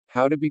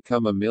How to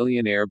Become a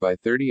Millionaire by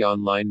 30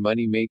 Online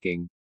Money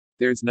Making.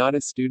 There's not a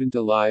student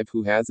alive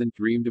who hasn't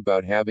dreamed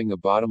about having a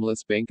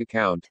bottomless bank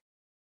account.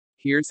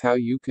 Here's how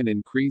you can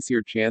increase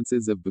your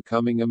chances of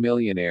becoming a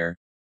millionaire.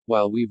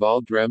 While we've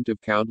all dreamt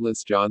of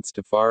countless jaunts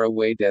to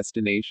faraway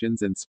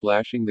destinations and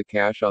splashing the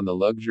cash on the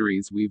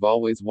luxuries we've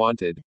always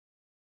wanted,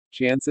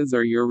 chances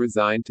are you're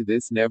resigned to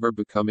this never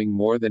becoming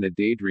more than a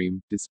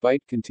daydream,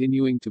 despite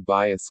continuing to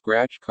buy a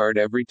scratch card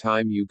every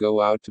time you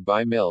go out to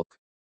buy milk.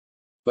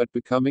 But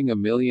becoming a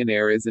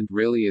millionaire isn't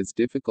really as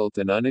difficult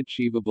and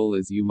unachievable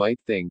as you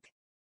might think.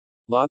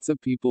 Lots of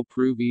people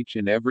prove each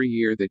and every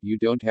year that you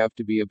don't have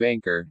to be a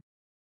banker,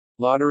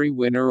 lottery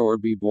winner, or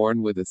be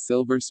born with a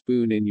silver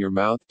spoon in your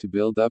mouth to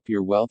build up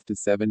your wealth to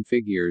 7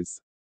 figures.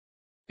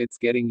 It's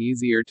getting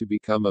easier to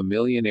become a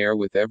millionaire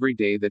with every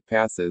day that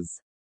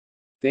passes,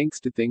 thanks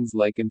to things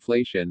like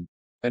inflation.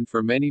 And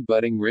for many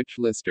budding rich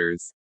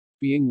listers,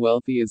 being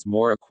wealthy is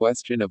more a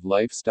question of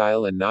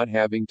lifestyle and not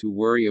having to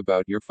worry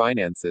about your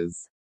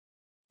finances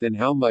than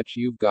how much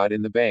you've got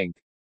in the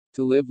bank.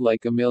 To live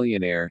like a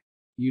millionaire,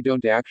 you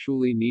don't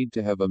actually need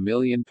to have £1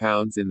 million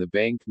in the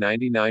bank.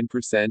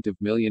 99% of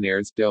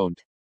millionaires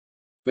don't.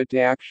 But to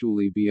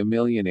actually be a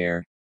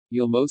millionaire,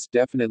 you'll most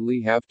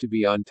definitely have to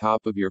be on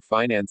top of your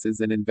finances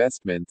and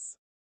investments.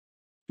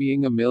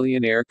 Being a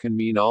millionaire can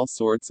mean all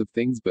sorts of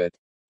things, but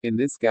in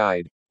this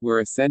guide,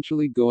 we're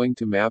essentially going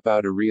to map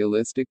out a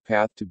realistic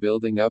path to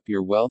building up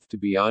your wealth to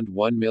beyond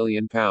 £1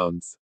 million.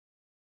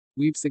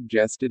 We've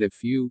suggested a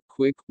few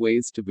quick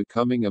ways to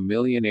becoming a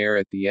millionaire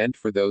at the end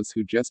for those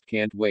who just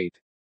can't wait.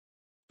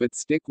 But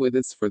stick with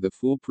us for the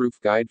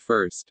foolproof guide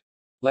first.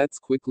 Let's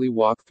quickly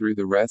walk through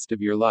the rest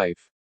of your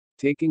life,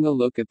 taking a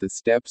look at the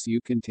steps you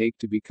can take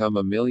to become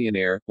a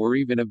millionaire, or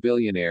even a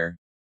billionaire.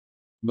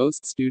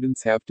 Most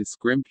students have to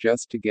scrimp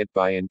just to get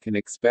by and can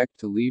expect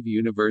to leave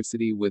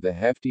university with a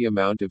hefty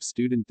amount of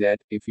student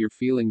debt. If you're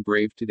feeling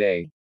brave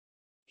today,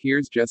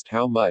 here's just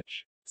how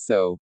much.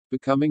 So,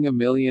 becoming a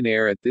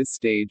millionaire at this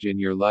stage in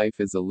your life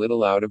is a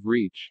little out of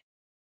reach.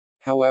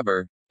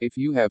 However, if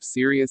you have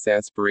serious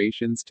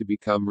aspirations to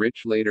become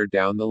rich later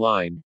down the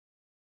line,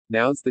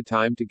 now's the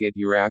time to get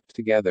your act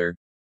together.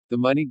 The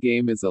money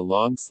game is a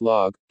long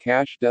slog,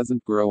 cash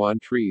doesn't grow on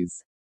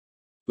trees.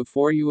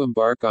 Before you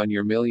embark on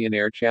your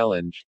millionaire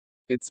challenge,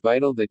 it's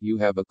vital that you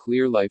have a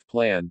clear life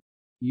plan.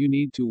 You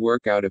need to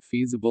work out a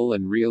feasible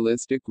and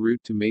realistic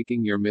route to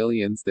making your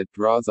millions that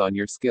draws on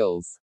your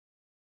skills,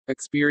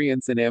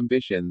 experience, and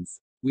ambitions.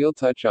 We'll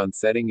touch on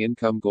setting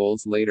income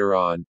goals later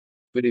on.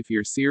 But if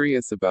you're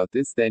serious about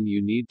this, then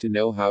you need to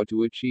know how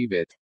to achieve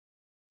it,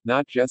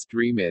 not just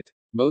dream it.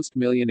 Most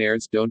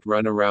millionaires don't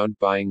run around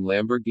buying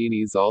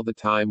Lamborghinis all the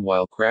time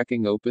while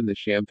cracking open the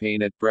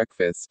champagne at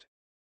breakfast.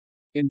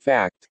 In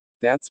fact,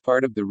 that's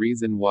part of the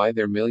reason why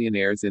they're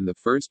millionaires in the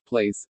first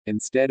place.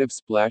 Instead of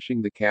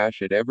splashing the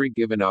cash at every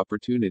given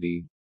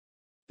opportunity,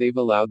 they've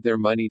allowed their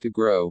money to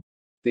grow.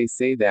 They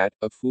say that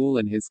a fool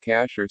and his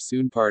cash are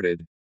soon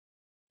parted.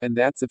 And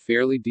that's a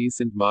fairly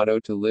decent motto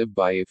to live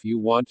by if you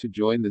want to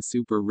join the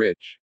super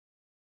rich.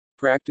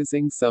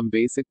 Practicing some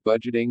basic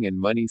budgeting and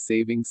money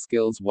saving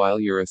skills while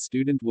you're a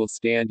student will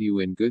stand you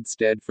in good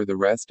stead for the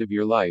rest of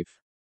your life.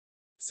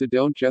 So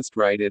don't just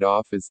write it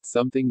off as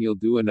something you'll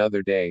do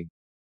another day.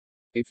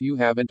 If you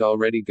haven't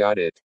already got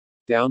it,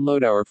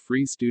 download our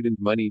free student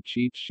money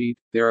cheat sheet.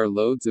 There are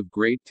loads of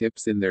great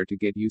tips in there to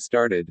get you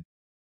started.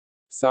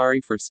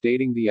 Sorry for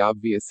stating the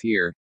obvious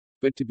here,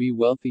 but to be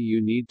wealthy you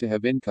need to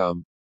have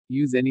income.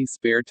 Use any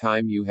spare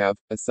time you have,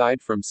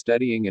 aside from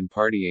studying and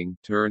partying,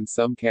 to earn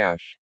some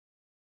cash.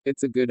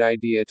 It's a good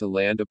idea to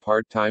land a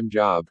part-time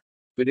job,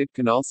 but it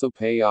can also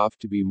pay off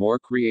to be more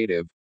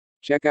creative.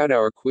 Check out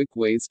our quick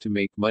ways to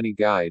make money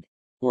guide.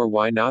 Or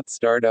why not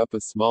start up a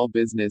small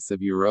business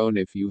of your own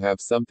if you have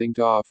something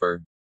to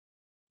offer?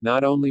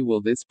 Not only will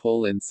this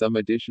pull in some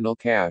additional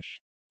cash,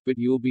 but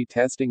you'll be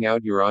testing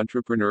out your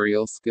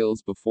entrepreneurial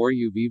skills before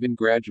you've even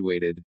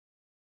graduated.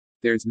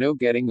 There's no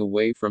getting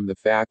away from the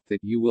fact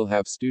that you will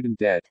have student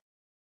debt.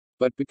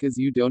 But because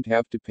you don't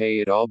have to pay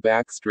it all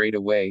back straight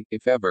away,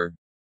 if ever.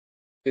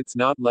 It's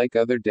not like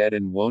other debt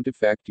and won't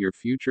affect your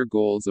future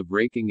goals of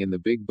raking in the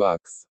big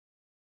bucks.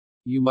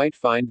 You might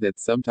find that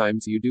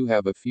sometimes you do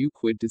have a few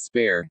quid to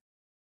spare,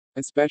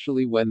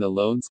 especially when the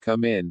loans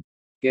come in.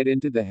 Get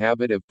into the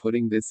habit of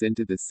putting this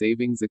into the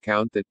savings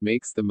account that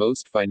makes the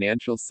most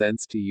financial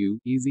sense to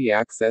you. Easy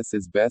access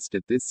is best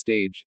at this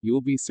stage.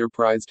 You'll be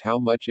surprised how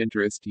much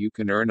interest you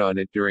can earn on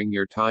it during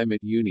your time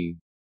at uni.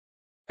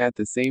 At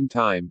the same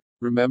time,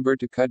 remember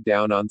to cut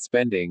down on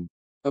spending.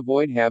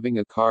 Avoid having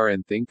a car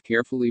and think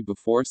carefully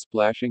before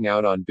splashing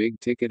out on big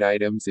ticket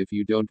items if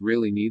you don't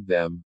really need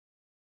them.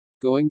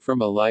 Going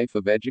from a life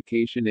of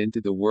education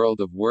into the world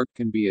of work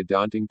can be a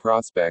daunting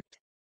prospect.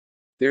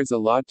 There's a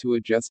lot to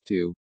adjust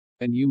to,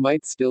 and you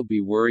might still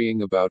be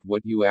worrying about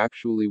what you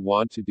actually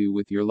want to do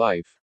with your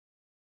life.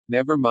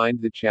 Never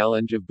mind the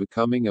challenge of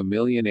becoming a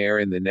millionaire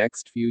in the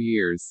next few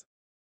years.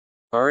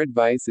 Our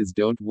advice is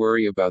don't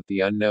worry about the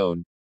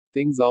unknown.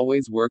 Things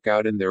always work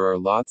out, and there are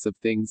lots of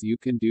things you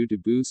can do to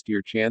boost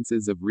your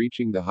chances of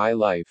reaching the high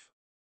life.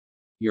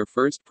 Your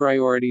first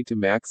priority to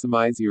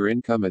maximize your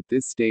income at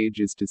this stage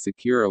is to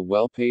secure a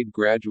well-paid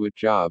graduate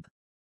job.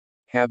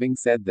 Having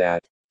said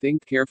that,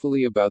 think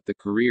carefully about the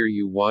career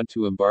you want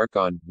to embark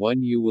on,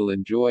 one you will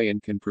enjoy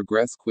and can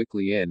progress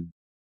quickly in.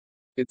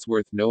 It's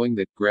worth knowing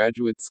that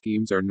graduate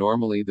schemes are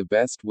normally the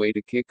best way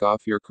to kick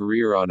off your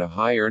career on a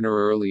high earner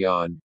early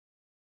on,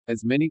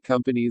 as many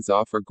companies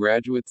offer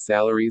graduate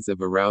salaries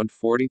of around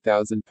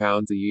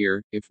 £40,000 a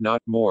year, if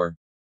not more.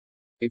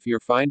 If you're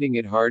finding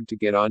it hard to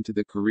get onto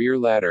the career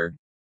ladder,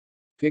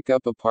 pick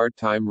up a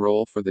part-time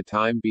role for the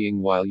time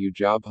being while you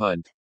job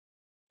hunt.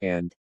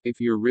 And,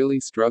 if you're really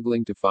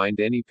struggling to find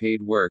any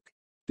paid work,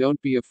 don't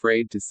be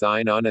afraid to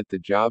sign on at the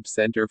job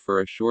center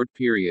for a short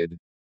period.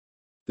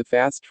 The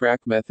fast-track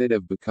method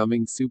of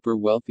becoming super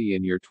wealthy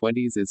in your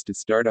 20s is to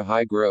start a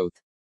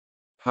high-growth,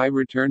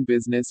 high-return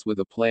business with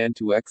a plan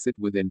to exit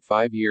within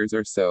 5 years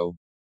or so.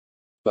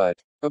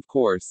 But, of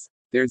course,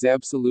 there's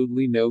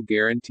absolutely no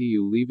guarantee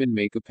you'll even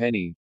make a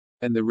penny,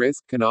 and the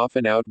risk can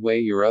often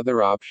outweigh your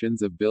other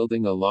options of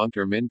building a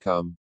long-term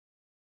income.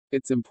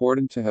 It's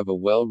important to have a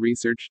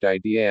well-researched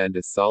idea and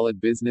a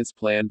solid business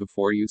plan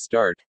before you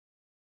start,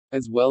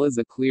 as well as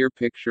a clear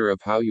picture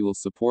of how you will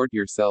support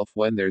yourself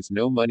when there's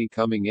no money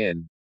coming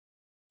in.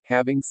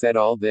 Having said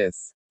all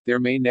this, there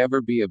may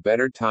never be a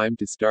better time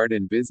to start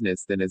in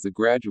business than as a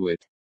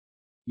graduate.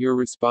 Your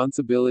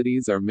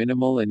responsibilities are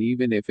minimal, and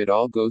even if it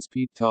all goes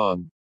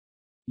Pete-tong,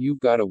 you've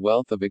got a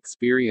wealth of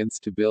experience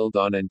to build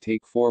on and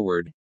take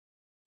forward.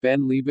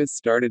 Ben Lebus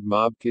started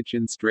Mob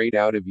Kitchen straight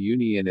out of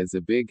uni and is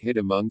a big hit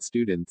among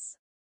students,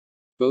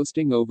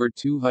 boasting over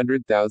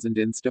 200,000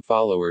 Insta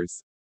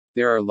followers.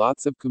 There are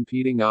lots of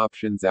competing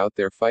options out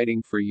there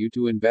fighting for you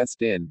to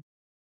invest in,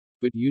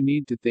 but you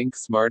need to think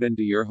smart and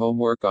do your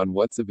homework on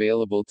what's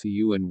available to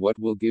you and what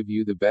will give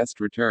you the best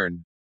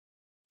return.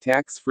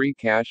 Tax-free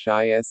cash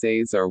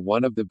ISAs are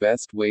one of the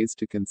best ways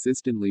to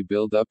consistently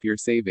build up your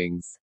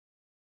savings.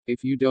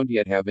 If you don't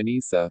yet have an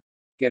ISA,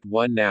 get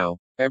one now.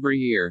 Every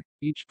year,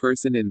 each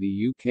person in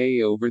the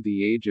UK over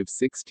the age of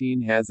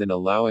 16 has an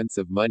allowance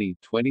of money,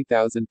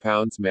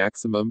 £20,000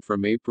 maximum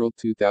from April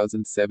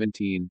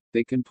 2017,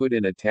 they can put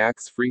in a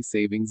tax-free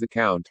savings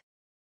account,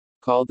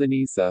 called an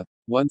ISA.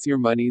 Once your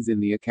money's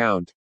in the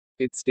account,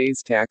 it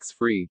stays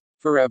tax-free,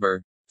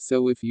 forever.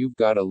 So if you've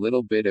got a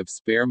little bit of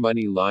spare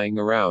money lying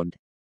around,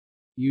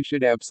 you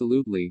should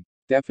absolutely,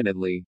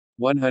 definitely,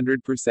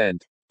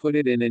 100%, put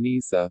it in an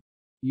ISA.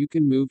 You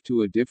can move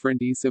to a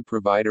different ISA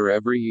provider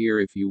every year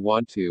if you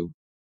want to.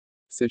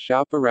 So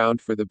shop around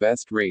for the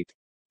best rate.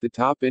 The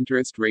top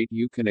interest rate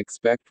you can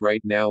expect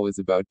right now is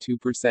about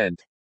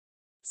 2%.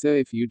 So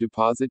if you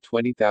deposit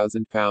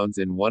 £20,000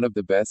 in one of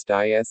the best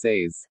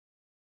ISAs,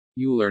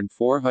 you'll earn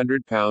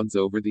 £400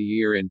 over the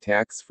year in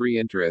tax-free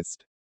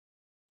interest.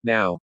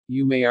 Now,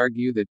 you may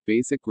argue that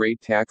basic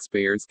rate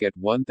taxpayers get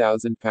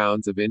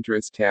 £1,000 of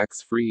interest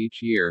tax-free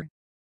each year,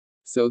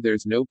 so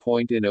there's no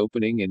point in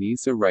opening an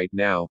ISA right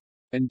now.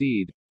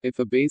 Indeed, if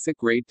a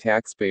basic rate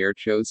taxpayer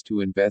chose to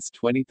invest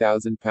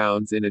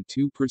 £20,000 in a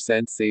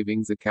 2%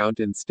 savings account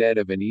instead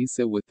of an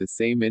ISA with the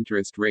same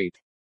interest rate,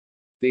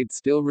 they'd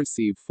still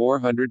receive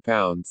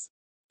 £400.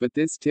 But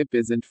this tip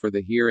isn't for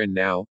the here and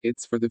now,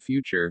 it's for the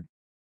future.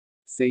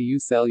 Say you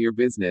sell your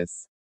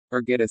business,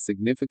 or get a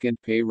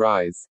significant pay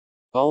rise.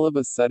 All of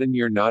a sudden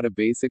you're not a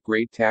basic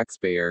rate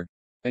taxpayer,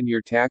 and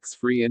your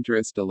tax-free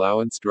interest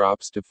allowance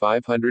drops to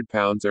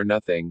 £500 or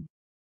nothing,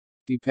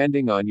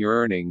 depending on your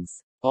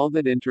earnings. All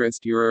that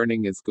interest you're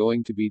earning is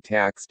going to be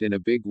taxed in a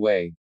big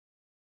way.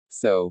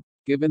 So,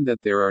 given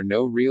that there are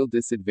no real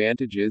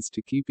disadvantages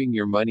to keeping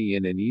your money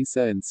in an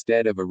ISA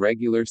instead of a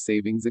regular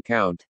savings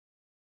account,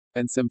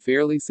 and some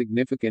fairly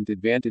significant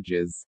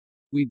advantages,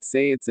 we'd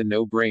say it's a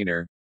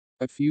no-brainer.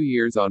 A few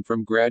years on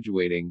from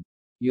graduating,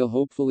 you'll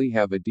hopefully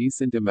have a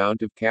decent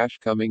amount of cash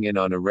coming in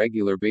on a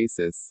regular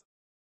basis.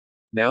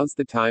 Now's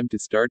the time to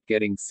start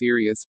getting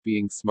serious.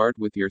 Being smart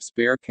with your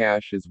spare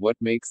cash is what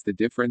makes the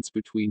difference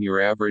between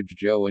your average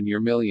Joe and your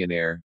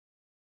millionaire.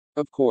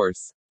 Of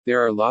course,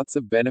 there are lots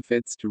of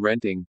benefits to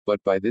renting, but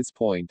by this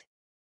point,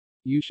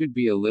 you should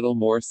be a little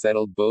more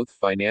settled both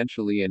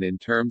financially and in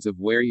terms of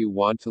where you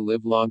want to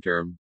live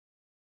long-term.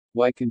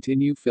 Why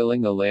continue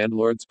filling a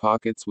landlord's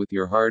pockets with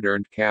your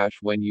hard-earned cash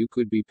when you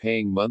could be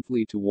paying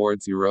monthly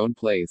towards your own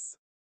place?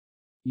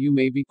 You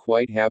may be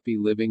quite happy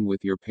living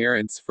with your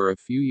parents for a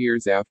few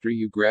years after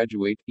you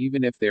graduate,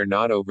 even if they're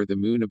not over the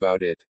moon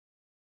about it.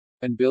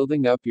 And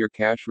building up your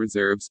cash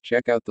reserves,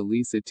 check out the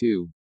LISA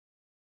too.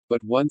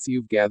 But once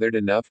you've gathered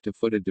enough to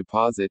foot a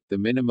deposit, the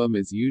minimum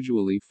is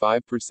usually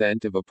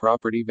 5% of a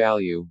property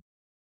value.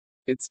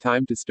 It's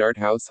time to start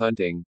house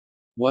hunting.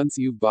 Once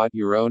you've bought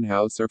your own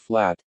house or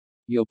flat,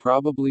 you'll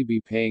probably be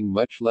paying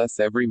much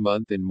less every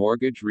month in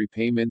mortgage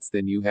repayments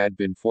than you had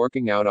been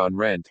forking out on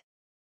rent.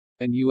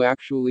 And you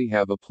actually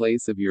have a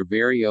place of your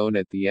very own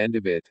at the end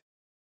of it.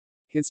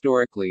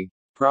 Historically,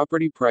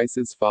 property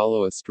prices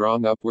follow a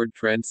strong upward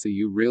trend, so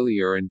you really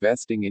are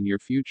investing in your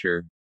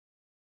future.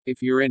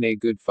 If you're in a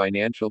good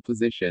financial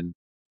position,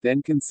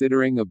 then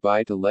considering a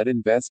buy-to-let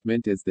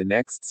investment is the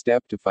next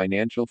step to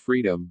financial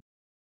freedom.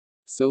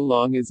 So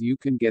long as you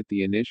can get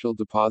the initial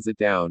deposit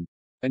down,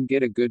 and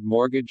get a good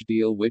mortgage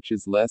deal which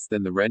is less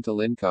than the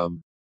rental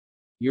income,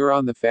 you're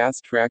on the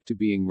fast track to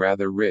being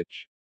rather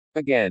rich.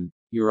 Again,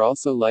 you're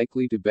also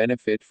likely to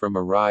benefit from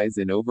a rise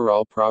in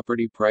overall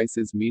property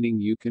prices, meaning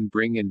you can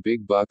bring in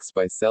big bucks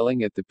by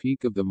selling at the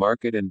peak of the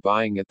market and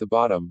buying at the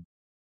bottom.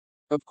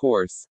 Of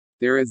course,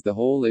 there is the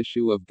whole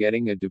issue of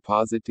getting a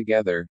deposit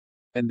together.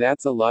 And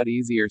that's a lot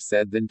easier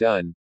said than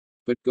done.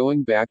 But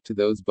going back to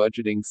those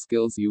budgeting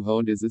skills you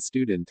honed as a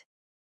student,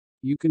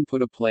 you can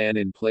put a plan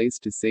in place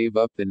to save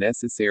up the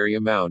necessary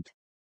amount.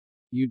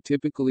 You'd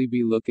typically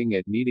be looking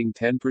at needing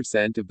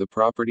 10% of the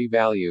property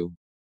value.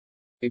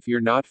 If you're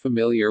not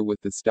familiar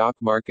with the stock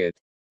market,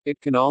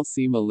 it can all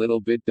seem a little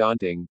bit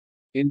daunting.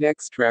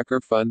 Index tracker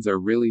funds are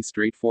really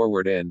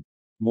straightforward and,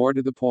 more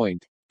to the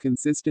point,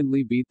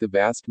 consistently beat the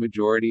vast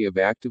majority of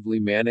actively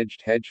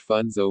managed hedge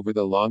funds over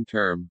the long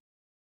term.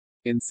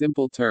 In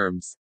simple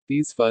terms,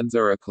 these funds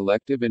are a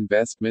collective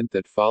investment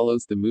that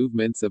follows the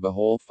movements of a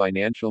whole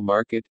financial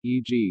market,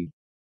 e.g.,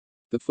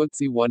 the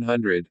FTSE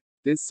 100.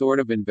 This sort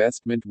of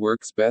investment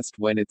works best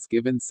when it's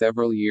given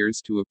several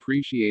years to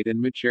appreciate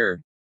and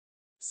mature.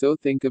 So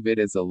think of it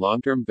as a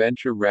long-term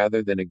venture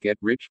rather than a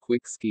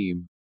get-rich-quick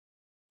scheme.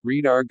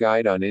 Read our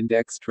guide on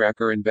index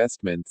tracker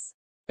investments.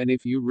 And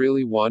if you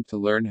really want to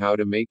learn how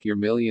to make your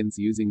millions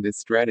using this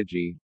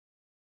strategy,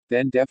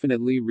 then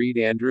definitely read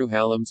Andrew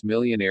Hallam's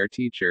Millionaire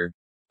Teacher.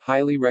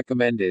 Highly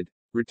recommended.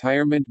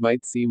 Retirement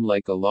might seem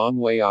like a long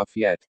way off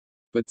yet,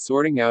 but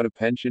sorting out a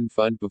pension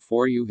fund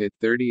before you hit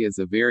 30 is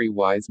a very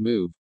wise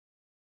move.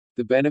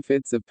 The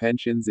benefits of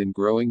pensions in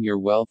growing your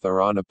wealth are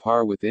on a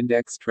par with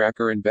index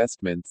tracker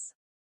investments.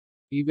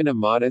 Even a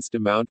modest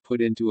amount put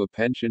into a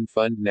pension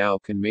fund now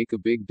can make a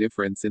big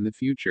difference in the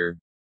future.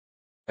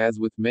 As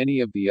with many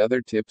of the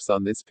other tips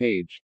on this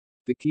page,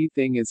 the key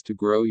thing is to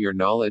grow your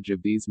knowledge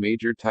of these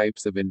major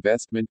types of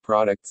investment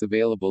products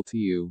available to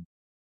you.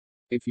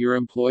 If you're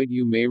employed,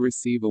 you may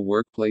receive a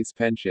workplace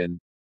pension.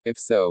 If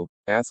so,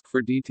 ask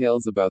for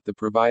details about the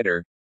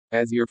provider,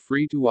 as you're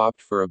free to opt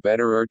for a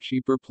better or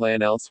cheaper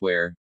plan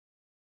elsewhere.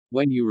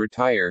 When you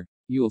retire,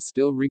 you'll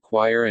still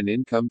require an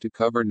income to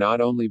cover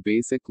not only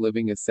basic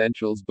living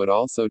essentials but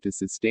also to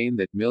sustain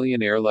that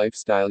millionaire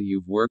lifestyle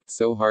you've worked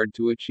so hard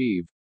to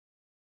achieve.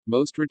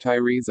 Most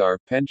retirees are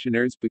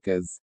pensioners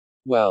because,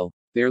 well,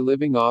 they're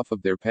living off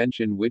of their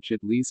pension, which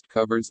at least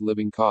covers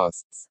living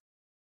costs.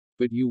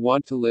 But you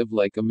want to live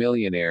like a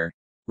millionaire,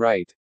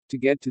 right? To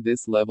get to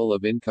this level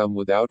of income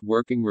without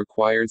working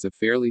requires a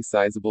fairly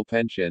sizable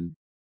pension,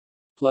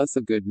 plus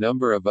a good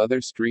number of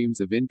other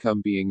streams of income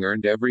being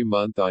earned every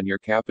month on your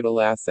capital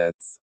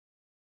assets.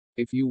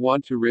 If you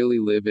want to really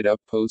live it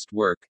up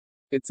post-work,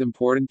 it's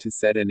important to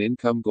set an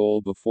income goal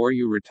before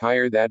you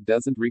retire that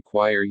doesn't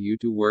require you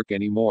to work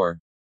anymore.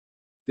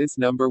 This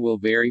number will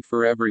vary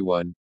for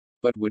everyone,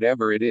 but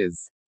whatever it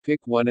is,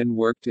 pick one and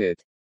work to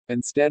it.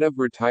 Instead of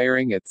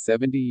retiring at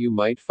 70, you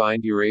might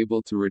find you're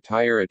able to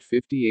retire at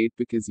 58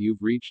 because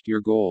you've reached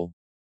your goal.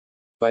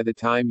 By the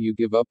time you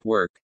give up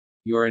work,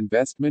 your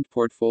investment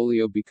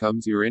portfolio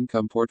becomes your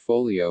income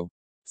portfolio.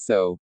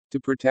 So,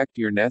 to protect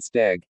your nest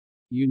egg,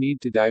 you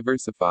need to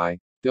diversify.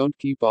 Don't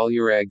keep all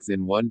your eggs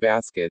in one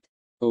basket.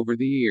 Over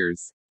the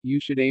years, you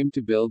should aim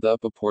to build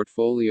up a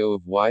portfolio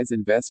of wise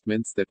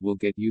investments that will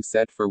get you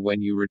set for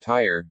when you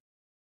retire.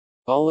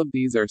 All of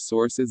these are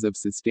sources of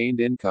sustained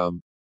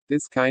income.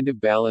 This kind of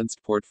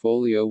balanced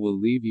portfolio will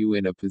leave you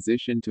in a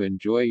position to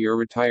enjoy your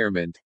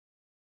retirement,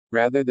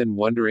 rather than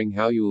wondering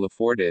how you'll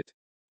afford it.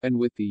 And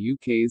with the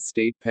UK's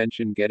state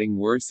pension getting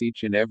worse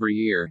each and every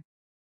year,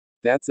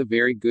 that's a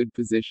very good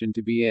position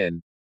to be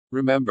in.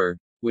 Remember,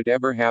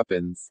 whatever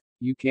happens,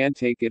 you can't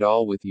take it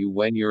all with you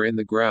when you're in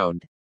the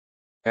ground.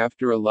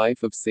 After a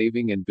life of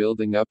saving and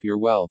building up your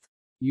wealth,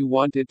 you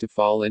want it to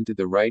fall into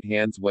the right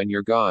hands when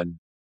you're gone.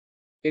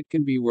 It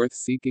can be worth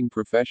seeking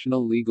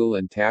professional legal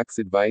and tax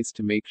advice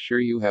to make sure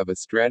you have a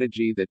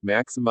strategy that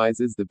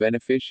maximizes the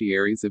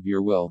beneficiaries of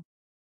your will.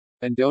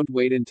 And don't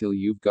wait until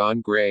you've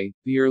gone gray.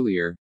 The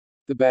earlier,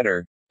 the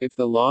better. If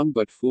the long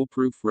but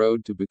foolproof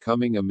road to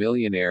becoming a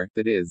millionaire,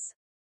 that is,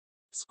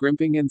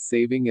 scrimping and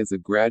saving as a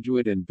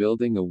graduate and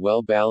building a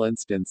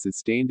well-balanced and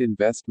sustained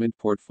investment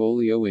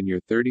portfolio in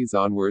your 30s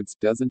onwards,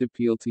 doesn't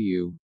appeal to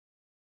you,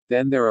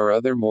 then there are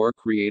other more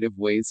creative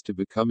ways to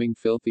becoming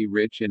filthy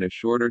rich in a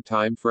shorter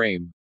time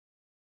frame.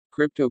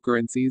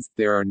 Cryptocurrencies,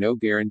 there are no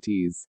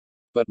guarantees.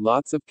 But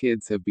lots of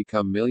kids have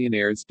become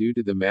millionaires due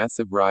to the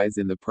massive rise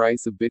in the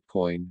price of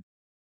Bitcoin.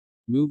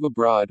 Move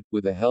abroad,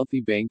 with a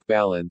healthy bank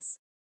balance.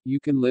 You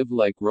can live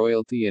like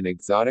royalty in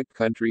exotic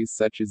countries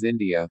such as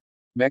India,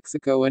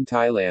 Mexico and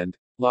Thailand.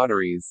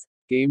 Lotteries,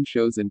 game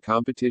shows and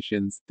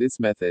competitions, this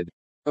method,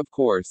 of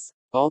course,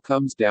 all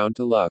comes down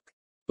to luck.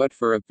 But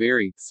for a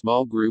very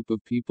small group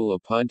of people, a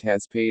punt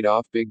has paid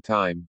off big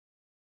time.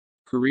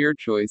 Career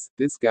choice,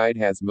 this guide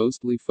has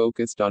mostly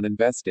focused on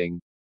investing.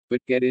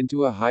 But get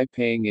into a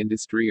high-paying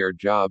industry or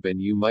job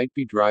and you might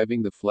be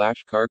driving the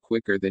flash car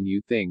quicker than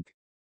you think.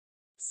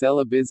 Sell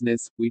a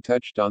business, we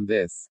touched on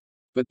this.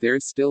 But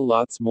there's still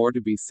lots more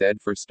to be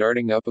said for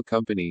starting up a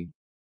company.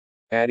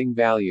 Adding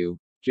value.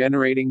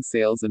 Generating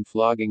sales and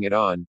flogging it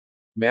on.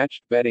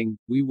 Matched betting.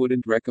 We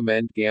wouldn't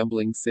recommend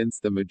gambling since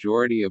the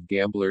majority of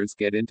gamblers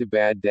get into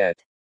bad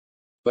debt.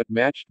 But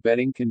matched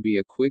betting can be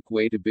a quick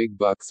way to big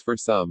bucks for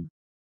some.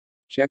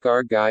 Check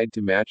our guide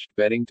to matched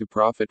betting to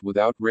profit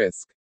without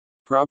risk.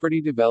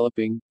 Property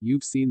developing.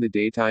 You've seen the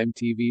daytime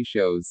TV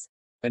shows.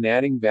 And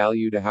adding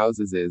value to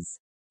houses is,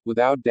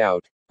 without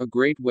doubt, a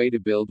great way to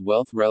build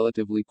wealth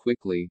relatively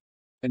quickly.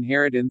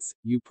 Inheritance.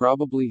 You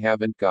probably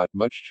haven't got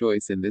much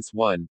choice in this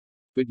one.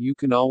 But you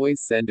can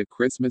always send a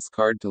Christmas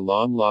card to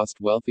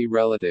long-lost wealthy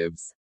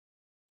relatives.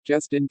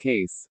 Just in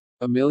case.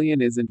 $1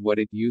 million isn't what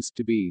it used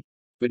to be.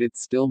 But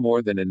it's still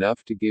more than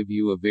enough to give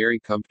you a very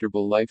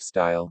comfortable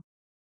lifestyle.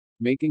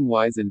 Making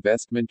wise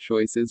investment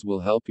choices will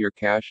help your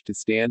cash to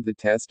stand the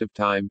test of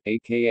time,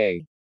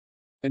 aka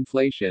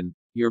inflation,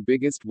 your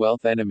biggest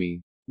wealth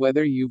enemy.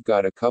 Whether you've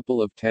got a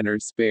couple of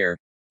tenors spare,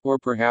 or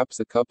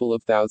perhaps a couple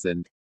of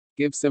thousand,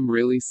 give some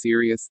really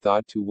serious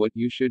thought to what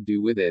you should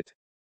do with it.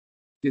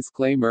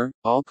 Disclaimer,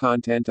 all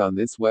content on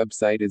this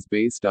website is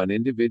based on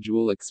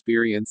individual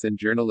experience and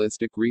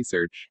journalistic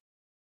research.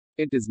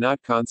 It does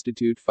not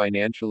constitute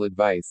financial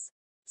advice.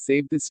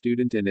 Save the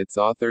Student and its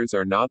authors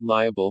are not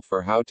liable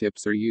for how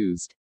tips are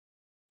used,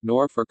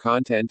 nor for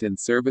content and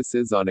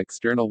services on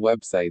external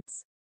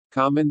websites.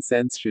 Common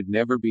sense should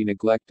never be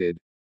neglected.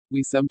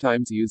 We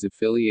sometimes use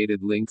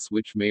affiliated links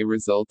which may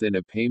result in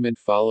a payment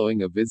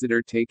following a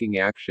visitor taking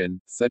action,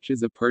 such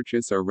as a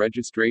purchase or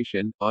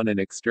registration, on an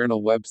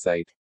external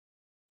website.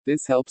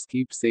 This helps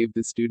keep Save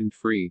the Student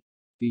free.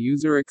 The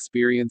user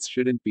experience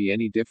shouldn't be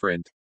any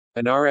different.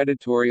 And our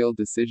editorial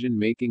decision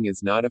making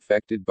is not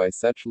affected by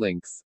such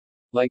links.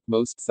 Like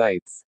most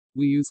sites,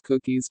 we use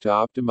cookies to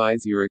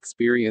optimize your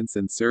experience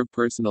and serve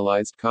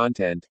personalized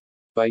content.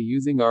 By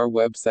using our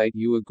website,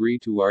 you agree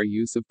to our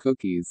use of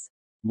cookies.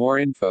 More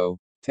info.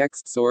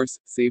 Text source,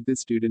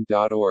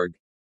 savethestudent.org.